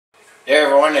Hey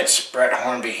everyone, it's Brett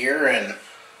Hornby here, and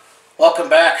welcome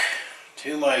back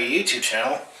to my YouTube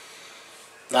channel.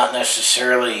 Not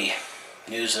necessarily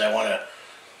news that I want to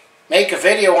make a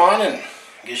video on, and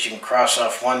I guess you can cross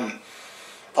off one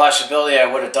possibility I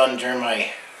would have done during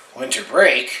my winter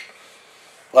break.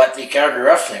 But the Calgary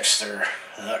Roughnecks, their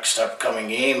next upcoming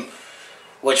game,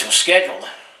 which was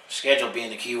scheduled being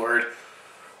the key word,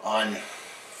 on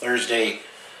Thursday,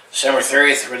 December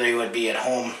 30th, where they would be at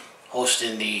home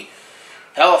hosting the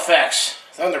Halifax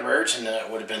Thunderbirds, and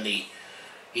that would have been the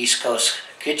East Coast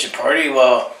Kitchen Party.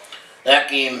 Well, that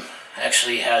game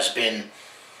actually has been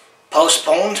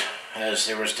postponed, as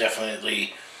there was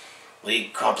definitely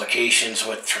league complications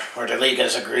or the league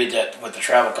has agreed that with the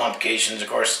travel complications, of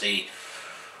course, the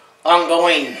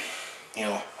ongoing,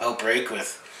 outbreak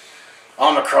with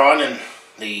Omicron and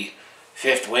the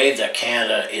fifth wave that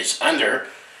Canada is under.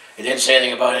 It didn't say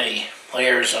anything about any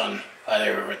players on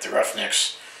either with the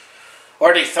Roughnecks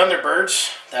or the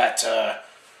Thunderbirds that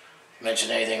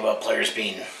mentioned anything about players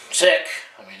being sick.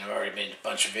 I mean, I've already made a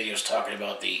bunch of videos talking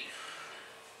about the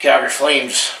Calgary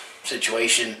Flames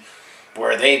situation,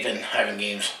 where they've been having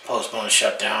games postponed and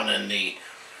shut down, and the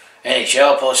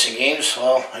NHL posting games.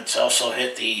 Well, it's also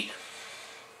hit the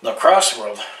lacrosse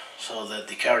world, so that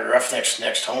the Calgary Roughnecks'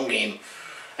 next home game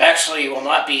actually will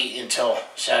not be until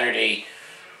Saturday,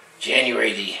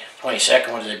 January the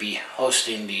 22nd, when they'll be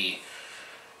hosting the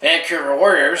Vancouver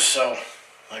Warriors. So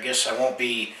I guess I won't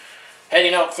be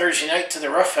heading out Thursday night to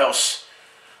the Rough House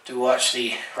to watch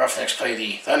the Roughnecks play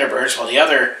the Thunderbirds. Well, the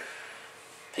other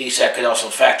piece that could also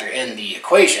factor in the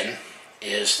equation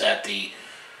is that the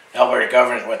Alberta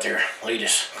government, with their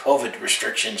latest COVID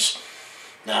restrictions,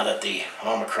 now that the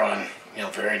Omicron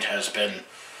variant has been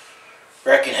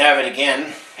wreaking havoc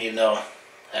again, even though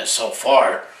as so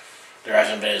far there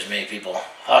hasn't been as many people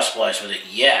hospitalized with it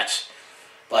yet,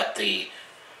 but the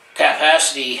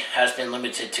capacity has been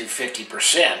limited to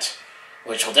 50%,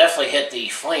 which will definitely hit the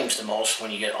Flames the most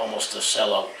when you get almost a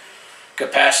sellout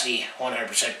capacity, 100%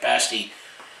 capacity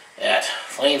at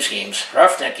Flames games.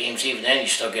 Roughneck games, even then you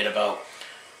still get about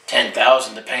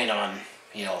 10,000 depending on,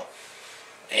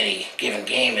 any given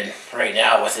game. And right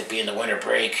now, with it being the winter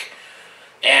break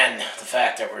and the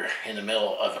fact that we're in the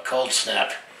middle of a cold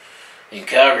snap in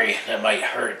Calgary, that might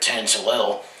hurt attendance a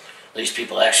little. At least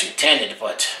people actually attended,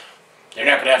 but they're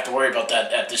not going to have to worry about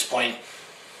that at this point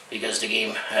because the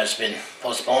game has been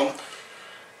postponed.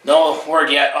 No word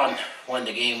yet on when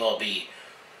the game will be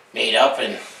made up,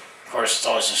 and of course it's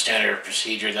always a standard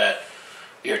procedure that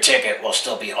your ticket will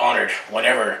still be honored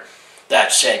whenever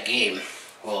that said game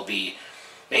will be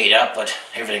made up, but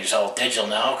everything's all digital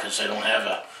now because I don't have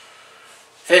a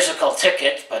physical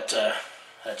ticket. But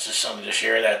that's just something to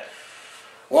share, that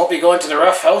won't be going to the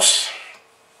Rough House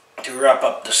to wrap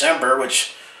up December,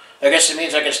 which I guess it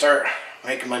means I can start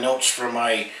making my notes for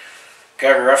my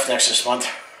Calgary Roughnecks this month,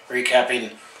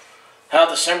 recapping how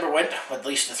December went with at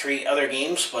least the 3 other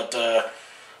games. But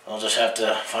I'll just have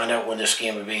to find out when this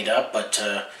game will be made up. But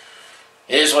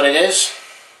it is what it is.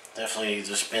 Definitely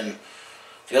just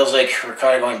feels like we're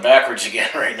kind of going backwards again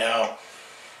right now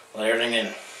with everything,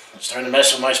 and it's starting to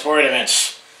mess with my sporting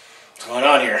events. What's going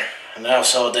on here? And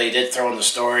also, they did throw in the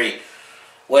story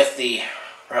with the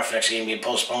Roughnecks game being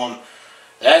postponed.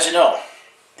 As you know,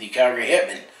 the Calgary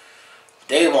Hitmen,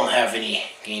 they won't have any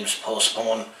games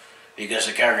postponed because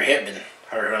the Calgary Hitmen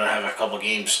are going to have a couple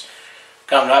games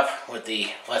coming up with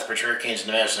the Lethbridge Hurricanes and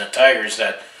the Madison Tigers,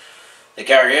 that the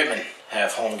Calgary Hitmen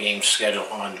have home games scheduled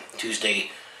on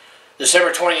Tuesday,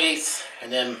 December 28th,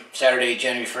 and then Saturday,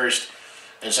 January 1st,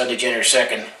 and Sunday, January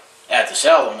 2nd, at the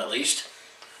Saddledome at least.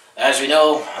 As we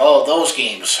know, all those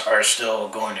games are still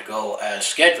going to go as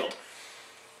scheduled.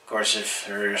 Of course, if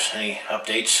there's any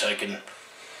updates, I can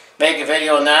make a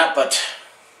video on that, but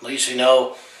at least we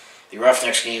know the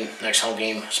Roughnecks game, next home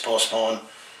game, is postponed.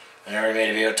 And I already made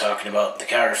a video talking about the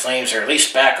Calgary Flames are at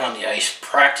least back on the ice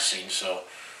practicing, so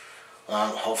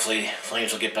hopefully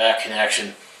Flames will get back in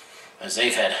action, as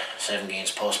they've had 7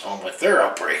 games postponed with their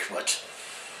outbreak. But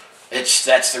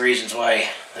that's the reasons why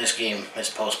this game is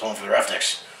postponed for the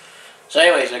Roughnecks. So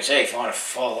anyways, like I say, if you want to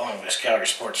follow along with this Calgary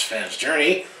sports fans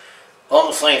journey, home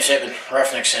the Flames, Hitmen,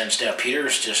 Roughnecks, and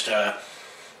Stampeders, just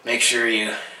make sure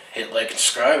you hit like and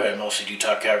subscribe. I mostly do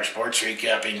talk Calgary sports,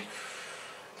 recapping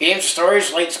games and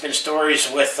stories, late spin stories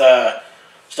with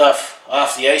stuff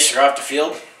off the ice or off the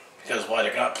field, because why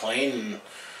they're not playing, and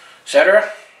etc.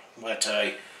 But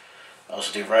I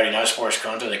also do variety of sports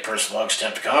content like personal vlogs,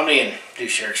 stand-up comedy, and do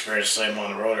share experiences I'm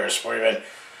on the road or a sporting event.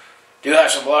 Do have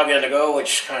some blogging on the go,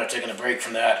 which kind of taking a break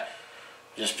from that.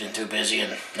 Just been too busy,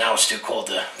 and now it's too cold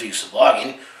to do some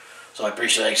blogging. So I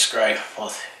appreciate you subscribe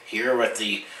both here with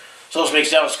the So those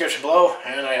links down in the description below,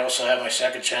 and I also have my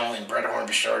second channel in Brett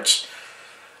Hornby Shorts,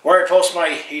 where I post my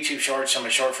YouTube shorts and my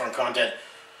short form content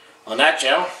on that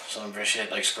channel. So I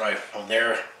appreciate like subscribe on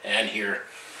there and here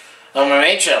on my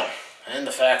main channel. And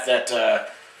the fact that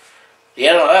the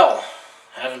NLL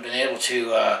haven't been able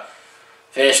to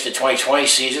finish the 2020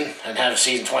 season and have a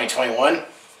season 2021.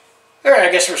 Or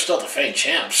I guess we're still defending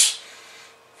champs.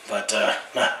 But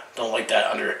don't like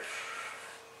that under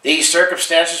these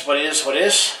circumstances, but it is what it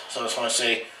is. So I just want to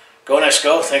say, go Nets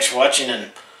go. Thanks for watching,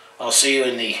 and I'll see you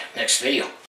in the next video.